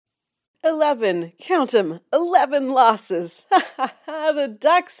11, count 'em, 11 losses. The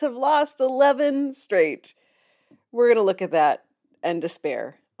Ducks have lost 11 straight. We're going to look at that and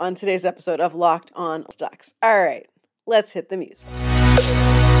despair on today's episode of Locked On Ducks. All right, let's hit the music.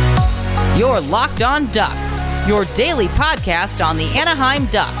 You're Locked On Ducks, your daily podcast on the Anaheim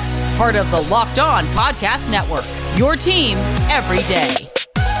Ducks, part of the Locked On Podcast Network, your team every day.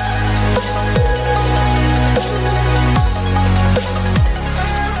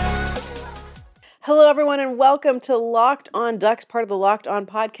 Hello, everyone, and welcome to Locked On Ducks, part of the Locked On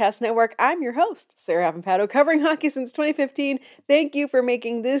Podcast Network. I'm your host, Sarah Avampado, covering hockey since 2015. Thank you for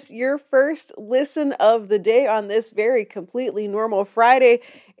making this your first listen of the day on this very completely normal Friday,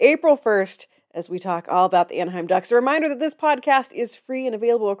 April 1st, as we talk all about the Anaheim Ducks. A reminder that this podcast is free and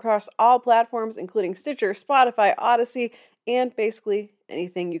available across all platforms, including Stitcher, Spotify, Odyssey, and basically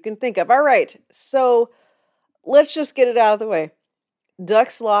anything you can think of. All right, so let's just get it out of the way.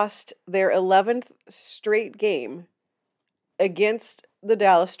 Ducks lost their 11th straight game against the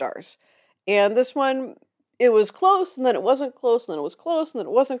Dallas Stars. And this one, it was close, and then it wasn't close, and then it was close, and then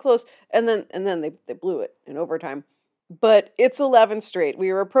it wasn't close, and then they blew it in overtime. But it's 11 straight. We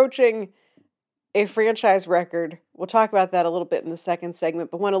are approaching a franchise record. We'll talk about that a little bit in the second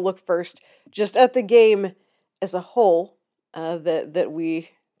segment, but want to look first just at the game as a whole that we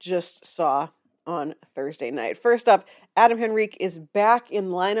just saw on Thursday night. First up, Adam Henrique is back in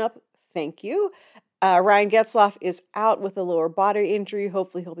lineup. Thank you. Ryan Getzlaf is out with a lower body injury.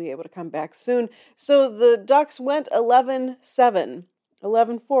 Hopefully he'll be able to come back soon. So the Ducks went 11-7,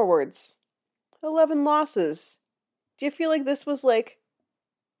 11 forwards, 11 losses. Do you feel like this was like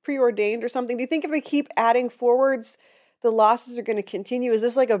preordained or something? Do you think if they keep adding forwards, the losses are going to continue? Is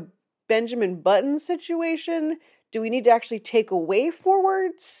this like a Benjamin Button situation? Do we need to actually take away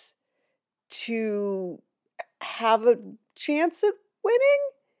forwards to have a chance at winning?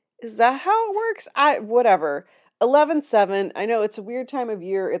 Is that how it works? Whatever. 11-7. I know it's a weird time of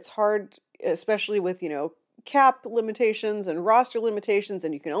year. It's hard, especially with, cap limitations and roster limitations,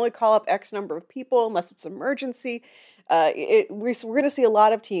 and you can only call up X number of people unless it's emergency. We're going to see a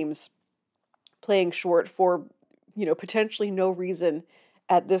lot of teams playing short for, potentially no reason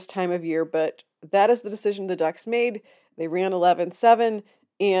at this time of year, but that is the decision the Ducks made. They ran 11-7,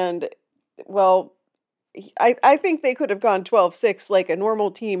 and well, I think they could have gone 12-6 like a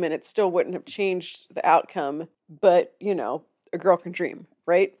normal team and it still wouldn't have changed the outcome. But, a girl can dream,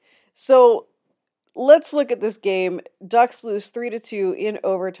 right? So let's look at this game. Ducks lose 3-2 in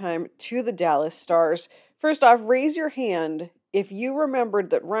overtime to the Dallas Stars. First off, raise your hand if you remembered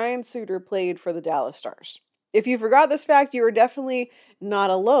that Ryan Suter played for the Dallas Stars. If you forgot this fact, you were definitely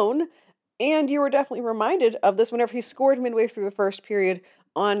not alone. And you were definitely reminded of this whenever he scored midway through the first period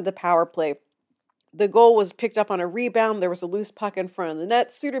on the power play. The goal was picked up on a rebound. There was a loose puck in front of the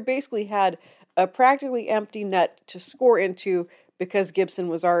net. Suter basically had a practically empty net to score into because Gibson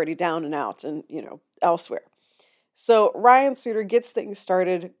was already down and out and, elsewhere. So Ryan Suter gets things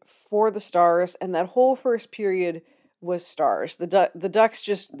started for the Stars, and that whole first period was Stars. The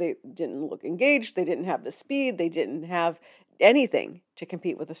Ducks they didn't look engaged. They didn't have the speed. They didn't have anything to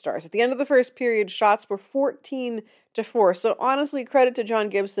compete with the Stars. At the end of the first period, shots were 14-4. So honestly, credit to John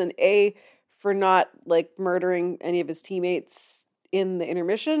Gibson, A, for not murdering any of his teammates in the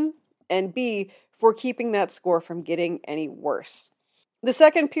intermission, and B, for keeping that score from getting any worse. The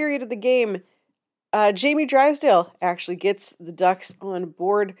second period of the game, Jamie Drysdale actually gets the Ducks on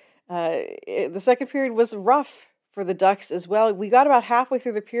board. The second period was rough for the Ducks as well. We got about halfway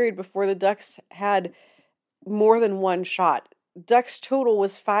through the period before the Ducks had more than one shot. Ducks total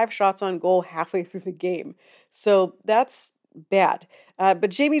was 5 shots on goal halfway through the game. So that's bad. But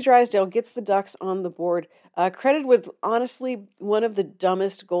Jamie Drysdale gets the Ducks on the board. Credited with, honestly, one of the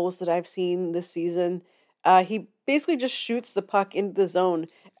dumbest goals that I've seen this season. He basically just shoots the puck into the zone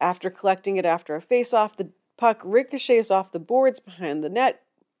after collecting it after a face-off. The puck ricochets off the boards behind the net,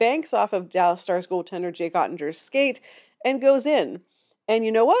 banks off of Dallas Stars goaltender Jake Ottinger's skate, and goes in. And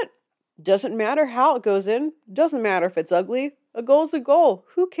you know what? Doesn't matter how it goes in. Doesn't matter if it's ugly. A goal's a goal.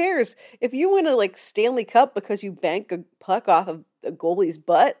 Who cares? If you win a Stanley Cup because you bank a puck off of a goalie's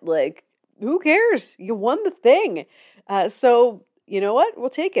butt, who cares? You won the thing. So you know what? We'll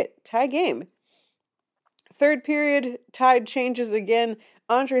take it. Tie game. Third period, tide changes again.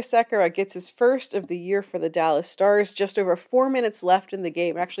 Andrej Sekera gets his first of the year for the Dallas Stars. Just over 4 minutes left in the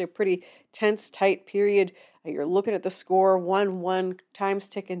game. Actually a pretty tense, tight period. You're looking at the score, 1-1, time's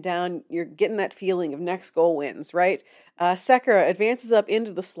ticking down. You're getting that feeling of next goal wins, right? Sekera advances up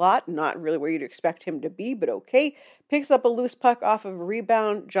into the slot, not really where you'd expect him to be, but okay. Picks up a loose puck off of a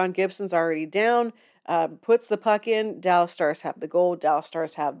rebound. John Gibson's already down. puts the puck in. Dallas Stars have the goal. Dallas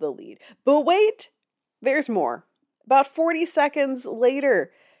Stars have the lead. But wait, there's more. About 40 seconds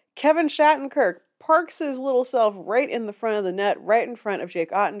later, Kevin Shattenkirk parks his little self right in the front of the net, right in front of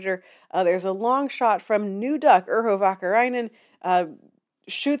Jake Ottinger. There's a long shot from new Duck, Urho Vakarainen,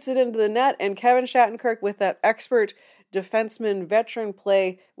 shoots it into the net, and Kevin Shattenkirk, with that expert defenseman veteran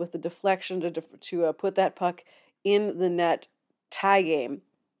play with the deflection to put that puck in the net, tie game.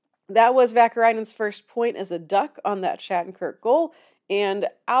 That was Vakarainen's first point as a Duck on that Shattenkirk goal, and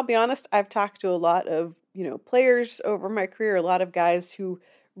I'll be honest, I've talked to a lot of players over my career, a lot of guys who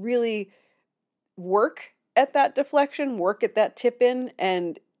really work at that deflection, work at that tip in,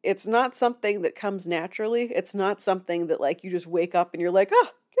 and it's not something that comes naturally. It's not something that like you just wake up and you're like, oh,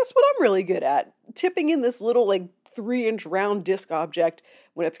 guess what I'm really good at? Tipping in this little like 3-inch round disc object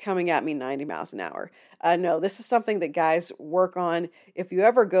when it's coming at me 90 miles an hour. No, this is something that guys work on. If you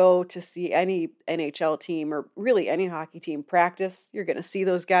ever go to see any NHL team or really any hockey team practice, you're going to see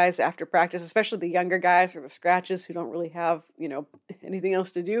those guys after practice, especially the younger guys or the scratches who don't really have, anything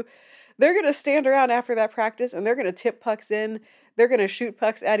else to do. They're going to stand around after that practice and they're going to tip pucks in. They're going to shoot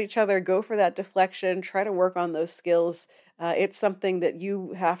pucks at each other, go for that deflection, try to work on those skills. It's something that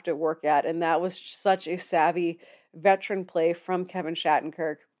you have to work at. And that was such a savvy veteran play from Kevin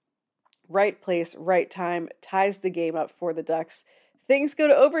Shattenkirk. Right place, right time, ties the game up for the Ducks. Things go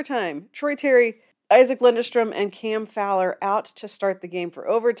to overtime. Troy Terry, Isaac Lundestrom, and Cam Fowler out to start the game for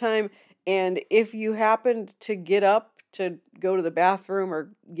overtime. And if you happened to get up to go to the bathroom or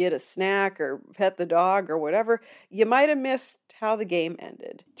get a snack or pet the dog or whatever, you might have missed how the game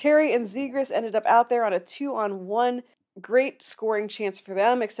ended. Terry and Zegras ended up out there on a 2-on-1. Great scoring chance for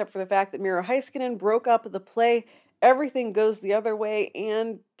them, except for the fact that Miro Heiskanen broke up the play. Everything goes the other way,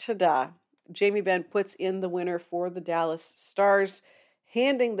 and ta-da. Jamie Benn puts in the winner for the Dallas Stars,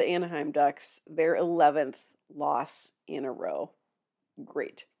 handing the Anaheim Ducks their 11th loss in a row.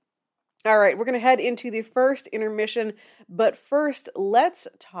 Great. All right, we're going to head into the first intermission, but first, let's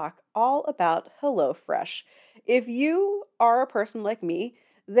talk all about HelloFresh. If you are a person like me,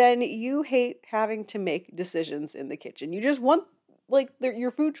 then you hate having to make decisions in the kitchen. You just want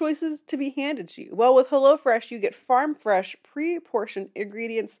your food choices to be handed to you. Well, with HelloFresh, you get farm fresh, pre-portioned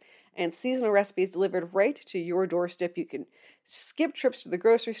ingredients and seasonal recipes delivered right to your doorstep. You can skip trips to the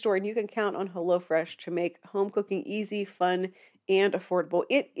grocery store, and you can count on HelloFresh to make home cooking easy, fun, and affordable.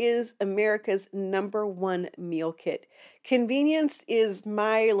 It is America's #1 meal kit. Convenience is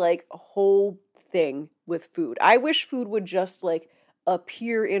my whole thing with food. I wish food would just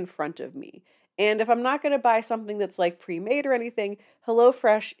appear in front of me. And if I'm not going to buy something that's pre-made or anything,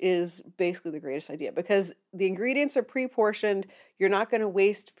 HelloFresh is basically the greatest idea because the ingredients are pre-portioned. You're not going to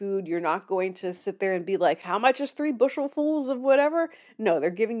waste food. You're not going to sit there and be like, how much is 3 bushelsfuls of whatever? No,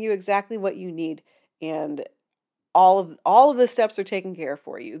 they're giving you exactly what you need. And all of the steps are taken care of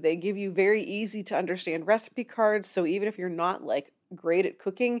for you. They give you very easy to understand recipe cards. So even if you're not great at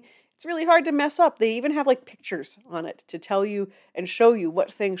cooking, it's really hard to mess up. They even have pictures on it to tell you and show you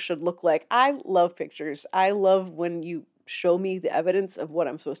what things should look like. I love pictures. I love when you show me the evidence of what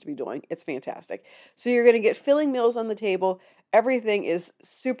I'm supposed to be doing. It's fantastic. So you're going to get filling meals on the table. Everything is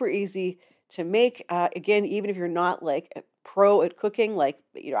super easy to make. Again, even if you're not a pro at cooking,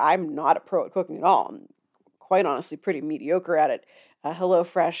 I'm not a pro at cooking at all. I'm quite honestly pretty mediocre at it.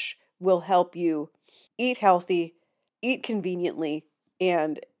 HelloFresh will help you eat healthy, eat conveniently,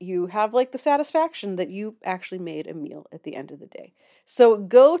 and you have the satisfaction that you actually made a meal at the end of the day. So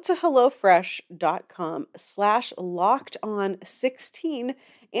go to HelloFresh.com/LockedOn16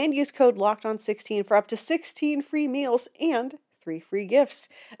 and use code LockedOn16 for up to 16 free meals and 3 free gifts.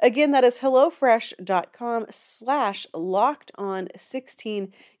 Again, that is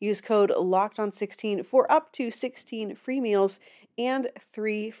HelloFresh.com/LockedOn16. Use code LockedOn16 for up to 16 free meals and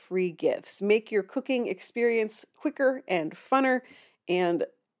 3 free gifts. Make your cooking experience quicker and funner and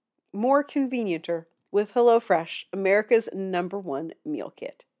more convenienter with HelloFresh, America's #1 meal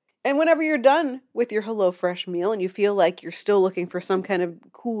kit. And whenever you're done with your HelloFresh meal and you feel like you're still looking for some kind of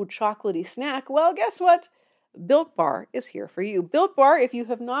cool chocolatey snack, well, guess what? Built Bar is here for you. Built Bar, if you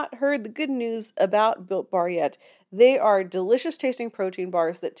have not heard the good news about Built Bar yet, they are delicious tasting protein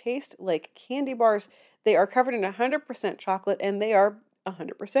bars that taste like candy bars. They are covered in 100% chocolate and they are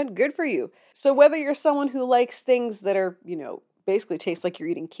 100% good for you. So whether you're someone who likes things that are, basically taste like you're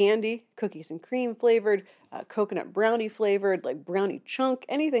eating candy, cookies and cream flavored, coconut brownie flavored, brownie chunk,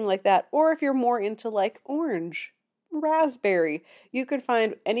 anything like that, or if you're more into orange, raspberry, you can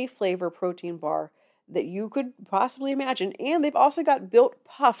find any flavor protein bar that you could possibly imagine. And they've also got Built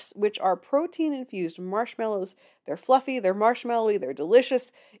Puffs, which are protein-infused marshmallows. They're fluffy, they're marshmallowy, they're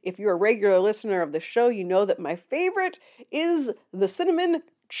delicious. If you're a regular listener of the show, you know that my favorite is the cinnamon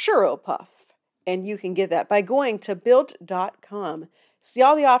churro puff. And you can get that by going to built.com. See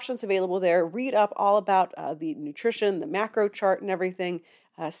all the options available there. Read up all about the nutrition, the macro chart, and everything.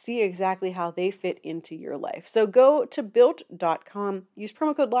 See exactly how they fit into your life. So go to built.com, use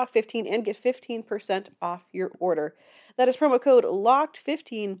promo code LOCKED15 and get 15% off your order. That is promo code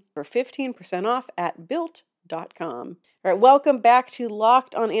LOCKED15 for 15% off at built.com. All right, welcome back to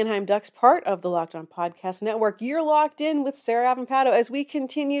Locked on Anaheim Ducks, part of the Locked On Podcast Network. You're locked in with Sarah Avampado as we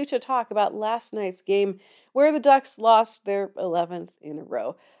continue to talk about last night's game where the Ducks lost their 11th in a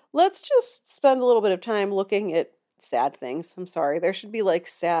row. Let's just spend a little bit of time looking at sad things. I'm sorry. There should be like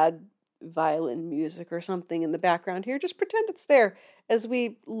sad violin music or something in the background here. Just pretend it's there as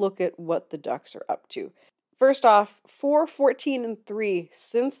we look at what the Ducks are up to. First off, 4-14-3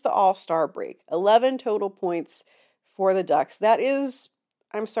 since the All-Star break. 11 total points for the Ducks. That is,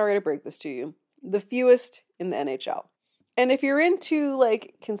 I'm sorry to break this to you, the fewest in the NHL. And if you're into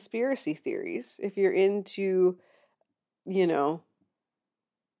like conspiracy theories, if you're into,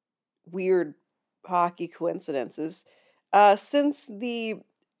 weird hockey coincidences, since the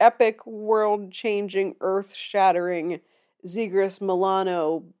epic, world-changing, earth-shattering Zegras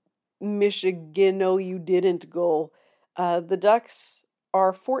Milano Michigan you didn't goal, the Ducks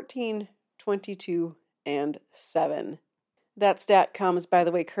are 14-22-7. That stat comes, by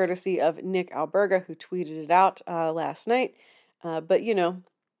the way, courtesy of Nick Alberga, who tweeted it out last night. But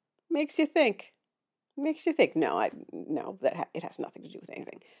makes you think. No, it has nothing to do with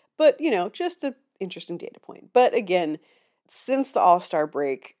anything. But just an interesting data point. But again, since the All-Star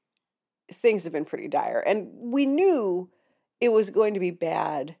break, things have been pretty dire, and we knew it was going to be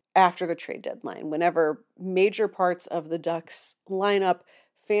bad after the trade deadline. Whenever major parts of the Ducks lineup,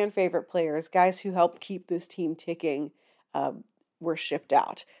 fan favorite players, guys who helped keep this team ticking, were shipped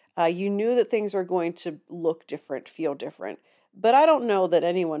out. You knew that things were going to look different, feel different. But I don't know that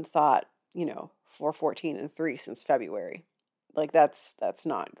anyone thought, 4-14-3 since February. Like that's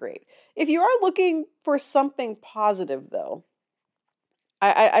not great. If you are looking for something positive, though,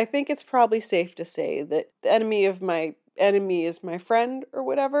 I think it's probably safe to say that the enemy of my enemy is my friend or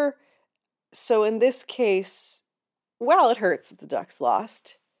whatever. So in this case, while it hurts that the Ducks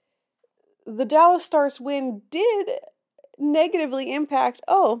lost, the Dallas Stars win did negatively impact,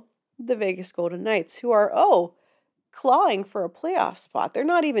 the Vegas Golden Knights, who are, clawing for a playoff spot. They're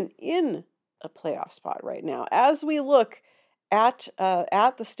not even in a playoff spot right now. As we look at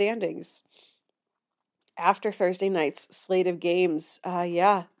the standings after Thursday night's slate of games,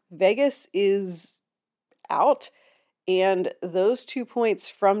 Vegas is out, and those 2 points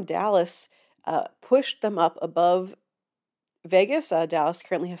from Dallas pushed them up above Vegas. Dallas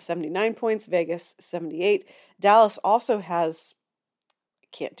currently has 79 points, Vegas 78. Dallas also has,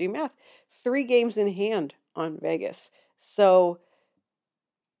 can't do math, 3 games in hand on Vegas. So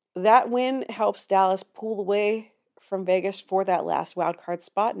that win helps Dallas pull away from Vegas for that last wild card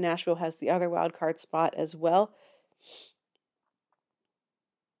spot. Nashville has the other wild card spot as well.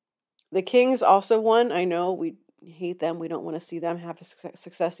 The Kings also won. I know we hate them. We don't want to see them have a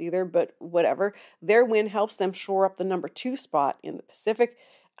success either, but whatever. Their win helps them shore up the number 2 spot in the Pacific.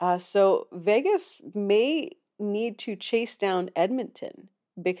 So Vegas may need to chase down Edmonton,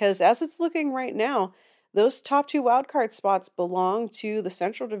 because as it's looking right now, those top 2 wildcard spots belong to the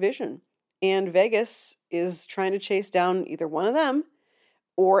Central Division, and Vegas is trying to chase down either one of them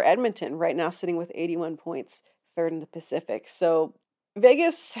or Edmonton, right now sitting with 81 points, third in the Pacific. So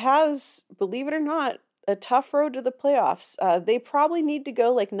Vegas has, believe it or not, a tough road to the playoffs. They probably need to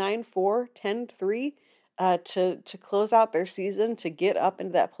go like 9-4, 10-3 to close out their season to get up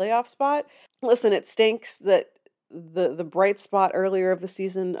into that playoff spot. Listen, it stinks that the bright spot earlier of the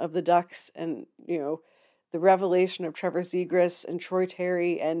season of the Ducks and, the revelation of Trevor Zegras and Troy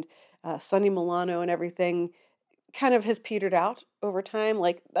Terry and Sonny Milano and everything kind of has petered out over time.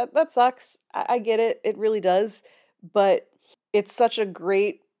 Like, that sucks. I get it. It really does. But it's such a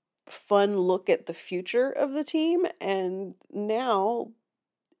great, fun look at the future of the team. And now,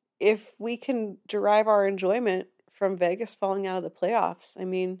 if we can derive our enjoyment from Vegas falling out of the playoffs, I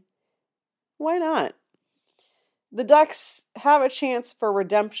mean, why not? The Ducks have a chance for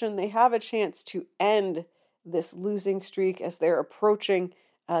redemption. They have a chance to end this losing streak as they're approaching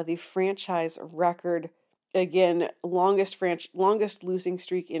the franchise record. Again, longest losing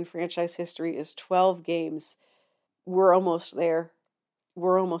streak in franchise history is 12 games. We're almost there.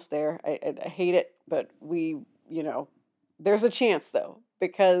 I hate it, but there's a chance though,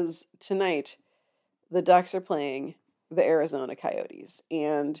 because tonight the Ducks are playing the Arizona Coyotes.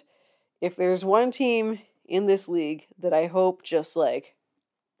 And if there's one team in this league that I hope just like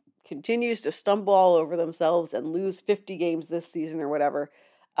continues to stumble all over themselves and lose 50 games this season or whatever,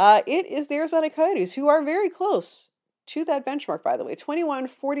 it is the Arizona Coyotes, who are very close to that benchmark, by the way. 21,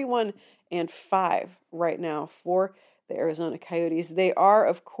 41, and 5 right now for the Arizona Coyotes. They are,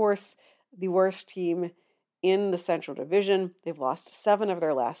 of course, the worst team in the Central Division. They've lost 7 of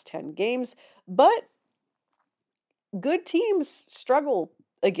their last 10 games, but good teams struggle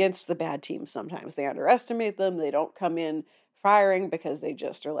against the bad teams sometimes. They underestimate them. They don't come in firing because they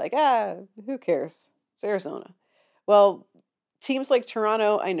just are like, who cares? It's Arizona. Well, teams like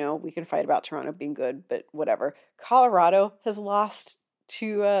Toronto, I know we can fight about Toronto being good, but whatever. Colorado has lost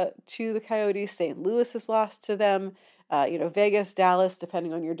to the Coyotes. St. Louis has lost to them. Vegas, Dallas,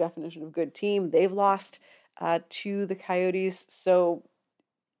 depending on your definition of good team, they've lost to the Coyotes. So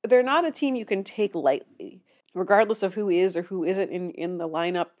they're not a team you can take lightly, regardless of who is or who isn't in the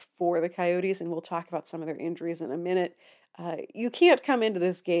lineup for the Coyotes. And we'll talk about some of their injuries in a minute. You can't come into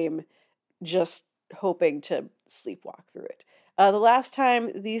this game just hoping to sleepwalk through it. The last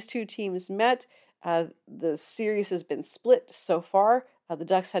time these two teams met, the series has been split so far. The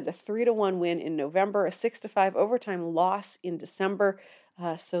Ducks had a 3-1 win in November, a 6-5 overtime loss in December.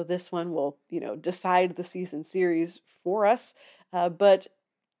 So this one will, decide the season series for us. But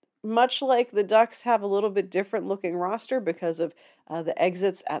much like the Ducks have a little bit different looking roster because of the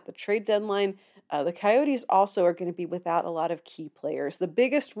exits at the trade deadline, the Coyotes also are going to be without a lot of key players. The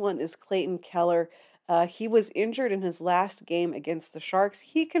biggest one is Clayton Keller. He was injured in his last game against the Sharks.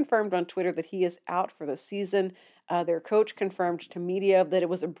 He confirmed on Twitter that he is out for the season. Their coach confirmed to media that it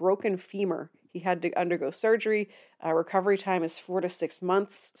was a broken femur. He had to undergo surgery. Recovery time is 4 to 6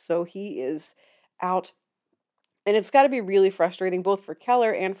 months, so he is out. And it's got to be really frustrating both for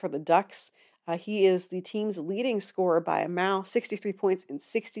Keller and for the Ducks. He is the team's leading scorer by a mile, 63 points in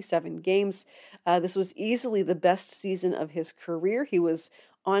 67 games. This was easily the best season of his career. He was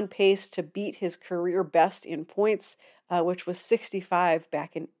on pace to beat his career best in points, which was 65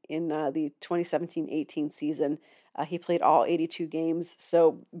 back in the 2017-18 season. He played all 82 games,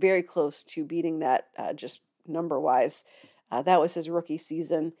 so very close to beating that just number-wise. That was his rookie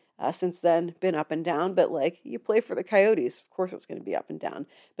season. Since then, been up and down, but you play for the Coyotes, of course it's going to be up and down.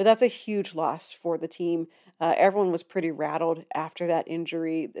 But that's a huge loss for the team. Everyone was pretty rattled after that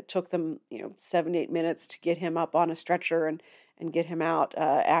injury. It took them, 7-8 minutes to get him up on a stretcher and get him out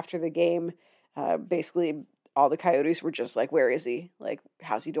after the game. Basically, all the Coyotes were just like, where is he?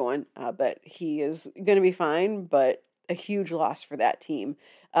 How's he doing? But he is going to be fine, but a huge loss for that team.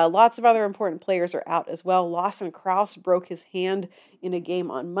 Lots of other important players are out as well. Lawson Crouse broke his hand in a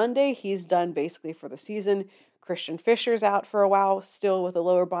game on Monday. He's done basically for the season. Christian Fischer's out for a while, still with a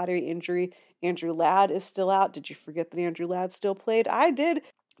lower body injury. Andrew Ladd is still out. Did you forget that Andrew Ladd still played? I did,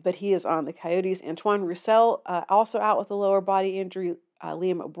 but he is on the Coyotes. Antoine Roussel also out with a lower body injury.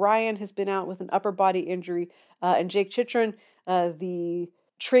 Liam O'Brien has been out with an upper body injury. And Jake Chychrun, the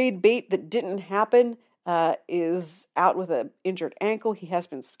trade bait that didn't happen, is out with an injured ankle. He has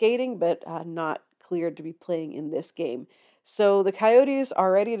been skating, but not cleared to be playing in this game. So the Coyotes,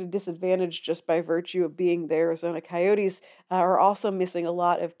 already at a disadvantage just by virtue of being the Arizona Coyotes, are also missing a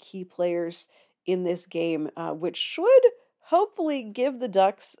lot of key players in this game, which should hopefully give the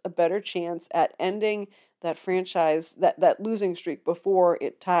Ducks a better chance at ending that franchise, that losing streak before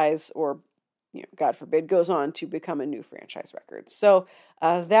it ties or, God forbid, goes on to become a new franchise record. So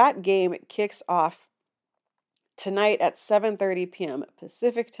that game kicks off tonight at 7:30 p.m.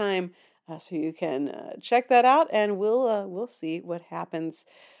 Pacific time, so you can check that out, and we'll see what happens.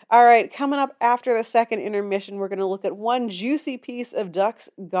 All right, coming up after the second intermission, we're going to look at one juicy piece of Ducks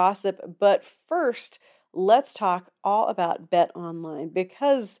gossip. But first, let's talk all about BetOnline,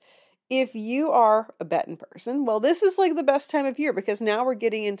 because if you are a betting person, well, this is the best time of year, because now we're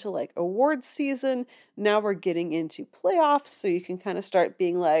getting into awards season. Now we're getting into playoffs, so you can kind of start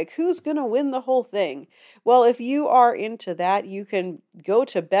being who's going to win the whole thing? Well, if you are into that, you can go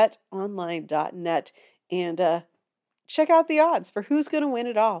to betonline.net and check out the odds for who's going to win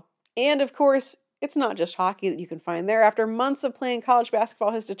it all. And of course, it's not just hockey that you can find there. After months of playing, college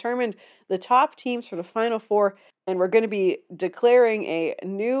basketball has determined the top teams for the Final Four, and we're going to be declaring a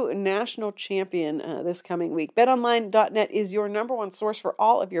new national champion this coming week. BetOnline.net is your number one source for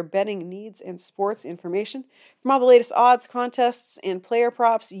all of your betting needs and sports information. From all the latest odds, contests, and player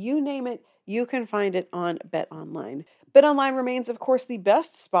props, you name it, you can find it on BetOnline. BetOnline remains, of course, the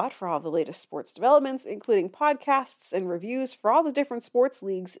best spot for all the latest sports developments, including podcasts and reviews for all the different sports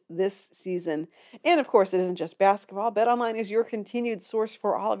leagues this season. And of course, it isn't just basketball. BetOnline is your continued source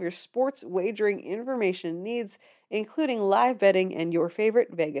for all of your sports wagering information needs, including live betting and your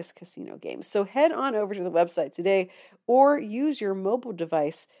favorite Vegas casino games. So head on over to the website today or use your mobile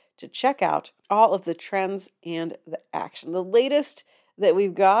device to check out all of the trends and the action. The latest that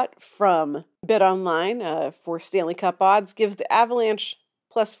we've got from BetOnline for Stanley Cup odds gives the Avalanche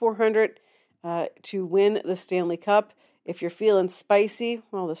plus 400 to win the Stanley Cup. If you're feeling spicy,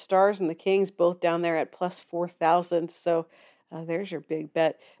 well, the Stars and the Kings both down there at plus 4,000. So there's your big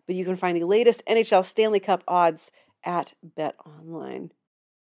bet. But you can find the latest NHL Stanley Cup odds at BetOnline.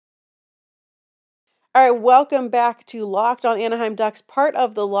 All right, welcome back to Locked On Anaheim Ducks, part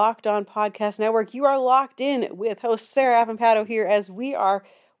of the Locked On Podcast Network. You are locked in with host Sarah Avampato here as we are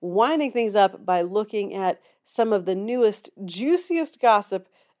winding things up by looking at some of the newest, juiciest gossip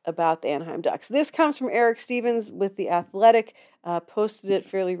about the Anaheim Ducks. This comes from Eric Stevens with The Athletic, posted it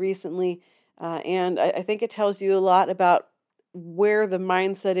fairly recently, and I think it tells you a lot about where the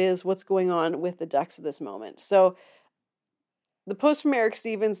mindset is, what's going on with the Ducks at this moment. So the post from Eric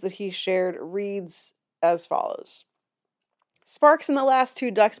Stevens that he shared reads as follows. Sparks in the last two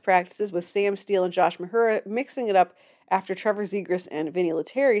Ducks practices with Sam Steele and Josh Mahura mixing it up after Trevor Zegras and Vinny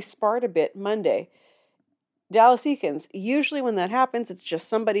Lettieri sparred a bit Monday. Dallas Eakins, usually when that happens, it's just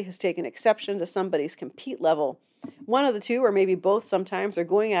somebody has taken exception to somebody's compete level. One of the two, or maybe both sometimes, are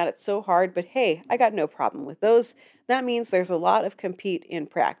going at it so hard, but hey, I got no problem with those. That means there's a lot of compete in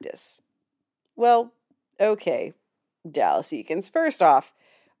practice. Well, okay, Dallas Eakins. First off,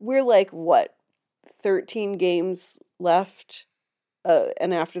 we're like, 13 games left,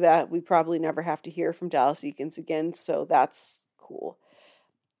 and after that, we probably never have to hear from Dallas Eakins again, so that's cool.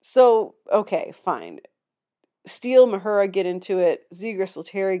 So, okay, fine. Steele, Mahura, get into it. Zegras,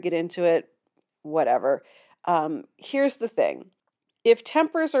 Lettieri, get into it. Whatever. Here's the thing. If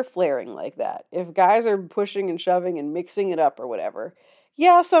tempers are flaring like that, if guys are pushing and shoving and mixing it up or whatever,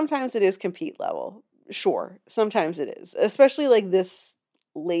 yeah, sometimes it is compete level. Sure, sometimes it is. Especially like this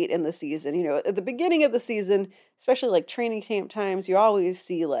late in the season. You know, at the beginning of the season, especially like training camp times, you always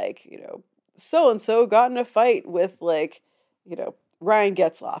see like, so-and-so got in a fight with Ryan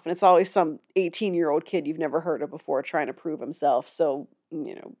Getzlaf. And it's always some 18-year-old kid you've never heard of before trying to prove himself. So,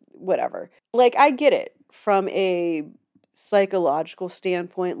 whatever. Like, I get it from a psychological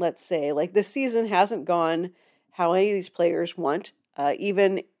standpoint, let's say. Like, this season hasn't gone how any of these players want.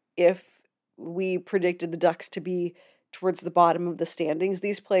 Even if we predicted the Ducks to be towards the bottom of the standings,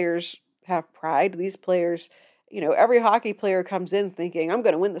 these players have pride. These players, every hockey player comes in thinking, I'm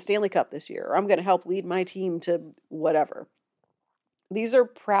going to win the Stanley Cup this year, or I'm going to help lead my team to whatever. These are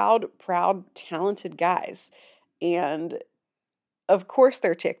proud, talented guys. And of course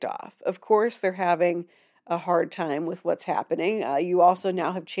they're ticked off. Of course they're having a hard time with what's happening. You also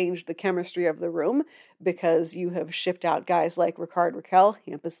now have changed the chemistry of the room because you have shipped out guys like Rickard Rakell,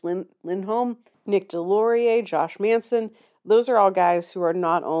 Hampus Lindholm, Nick Deslauriers, Josh Manson. Those are all guys who are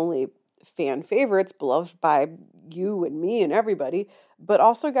not only fan favorites, beloved by you and me and everybody, but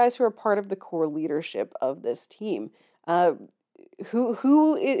also guys who are part of the core leadership of this team.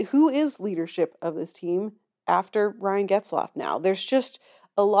 Who is leadership of this team after Ryan Getzlaf now? There's just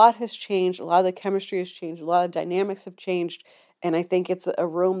a lot has changed. A lot of the chemistry has changed. A lot of dynamics have changed. And I think it's a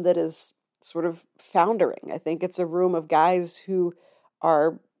room that is sort of foundering. I think it's a room of guys who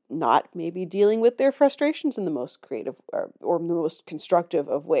are not maybe dealing with their frustrations in the most creative or the most constructive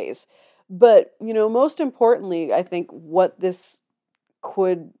of ways. But, most importantly, I think what this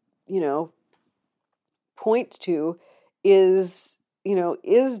could, point to is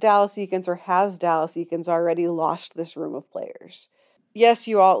Dallas Eakins or has Dallas Eakins already lost this room of players? Yes,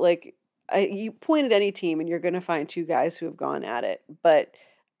 you all, you point at any team and you're going to find two guys who have gone at it. But,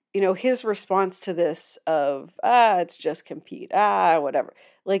 his response to this of, it's just compete, whatever.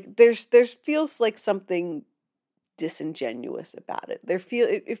 Like, there's feels like something disingenuous about it.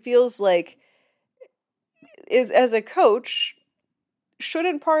 It feels like, as a coach,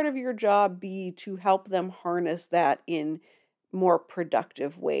 shouldn't part of your job be to help them harness that in more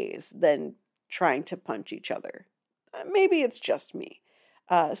productive ways than trying to punch each other? Maybe it's just me.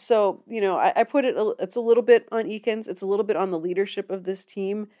 So, I put it's a little bit on Eakins. It's a little bit on the leadership of this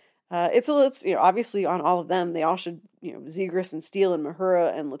team. It's obviously on all of them. They all should, Zegras and Steele and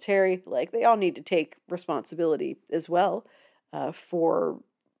Mahura and Lettieri, they all need to take responsibility as well for,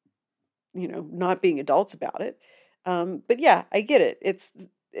 not being adults about it. But yeah, I get it.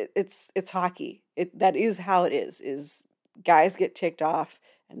 It's hockey. That is how it is guys get ticked off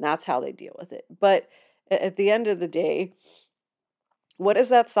and that's how they deal with it. But at the end of the day, what is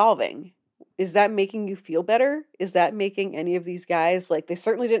that solving? Is that making you feel better? Is that making any of these guys, like, they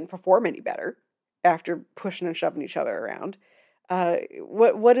certainly didn't perform any better after pushing and shoving each other around.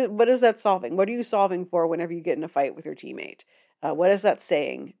 What is that solving? What are you solving for whenever you get in a fight with your teammate? What is that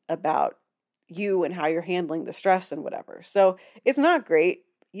saying about you and how you're handling the stress and whatever? So it's not great.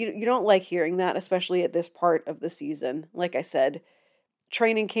 You don't like hearing that, especially at this part of the season. Like I said,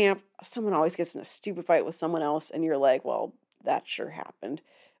 training camp, someone always gets in a stupid fight with someone else, and you're like, well, that sure happened.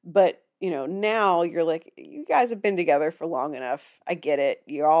 But, now you're like, you guys have been together for long enough. I get it.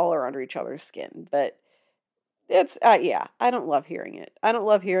 You all are under each other's skin. But it's, yeah, I don't love hearing it. I don't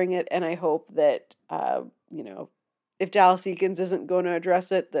love hearing it. And I hope that, if Dallas Eakins isn't going to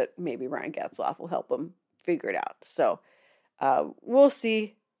address it, that maybe Ryan Getzlaf will help him figure it out. So we'll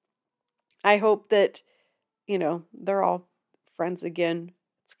see. I hope that, they're all friends again.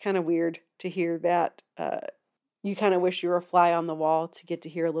 It's kind of weird to hear that. You kind of wish you were a fly on the wall to get to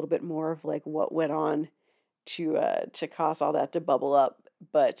hear a little bit more of like what went on to cause all that to bubble up.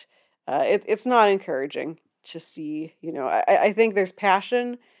 But it's not encouraging to see. I think there's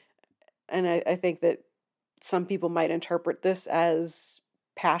passion, and I think that some people might interpret this as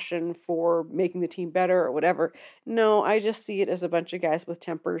passion for making the team better or whatever. No, I just see it as a bunch of guys with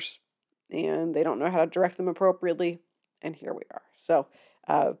tempers, and they don't know how to direct them appropriately. And here we are. So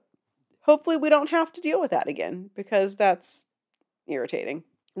hopefully we don't have to deal with that again, because that's irritating.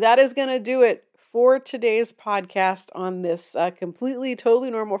 That is going to do it for today's podcast on this completely,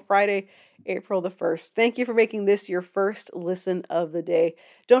 totally normal Friday, April the 1st. Thank you for making this your first listen of the day.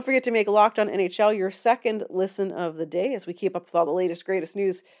 Don't forget to make Locked On NHL your second listen of the day as we keep up with all the latest, greatest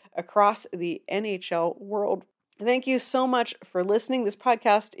news across the NHL world. Thank you so much for listening. This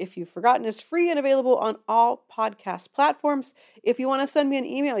podcast, if you've forgotten, is free and available on all podcast platforms. If you want to send me an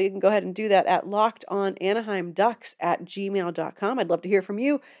email, you can go ahead and do that at lockedonanaheimducks@gmail.com. I'd love to hear from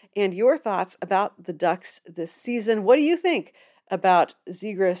you and your thoughts about the Ducks this season. What do you think about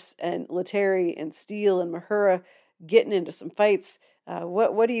Zegras and Lettieri and Steele and Mahura getting into some fights?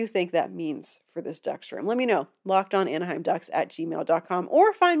 What do you think that means for this Ducks room? Let me know. LockedOnAnaheimDucks@gmail.com,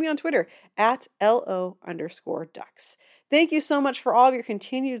 or find me on Twitter at @LO_Ducks. Thank you so much for all of your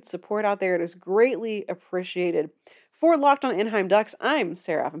continued support out there. It is greatly appreciated. For Locked On Anaheim Ducks, I'm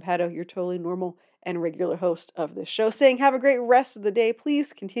Sarah Avampado, your totally normal and regular host of this show, saying have a great rest of the day.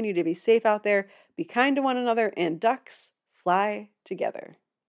 Please continue to be safe out there, be kind to one another, and Ducks fly together.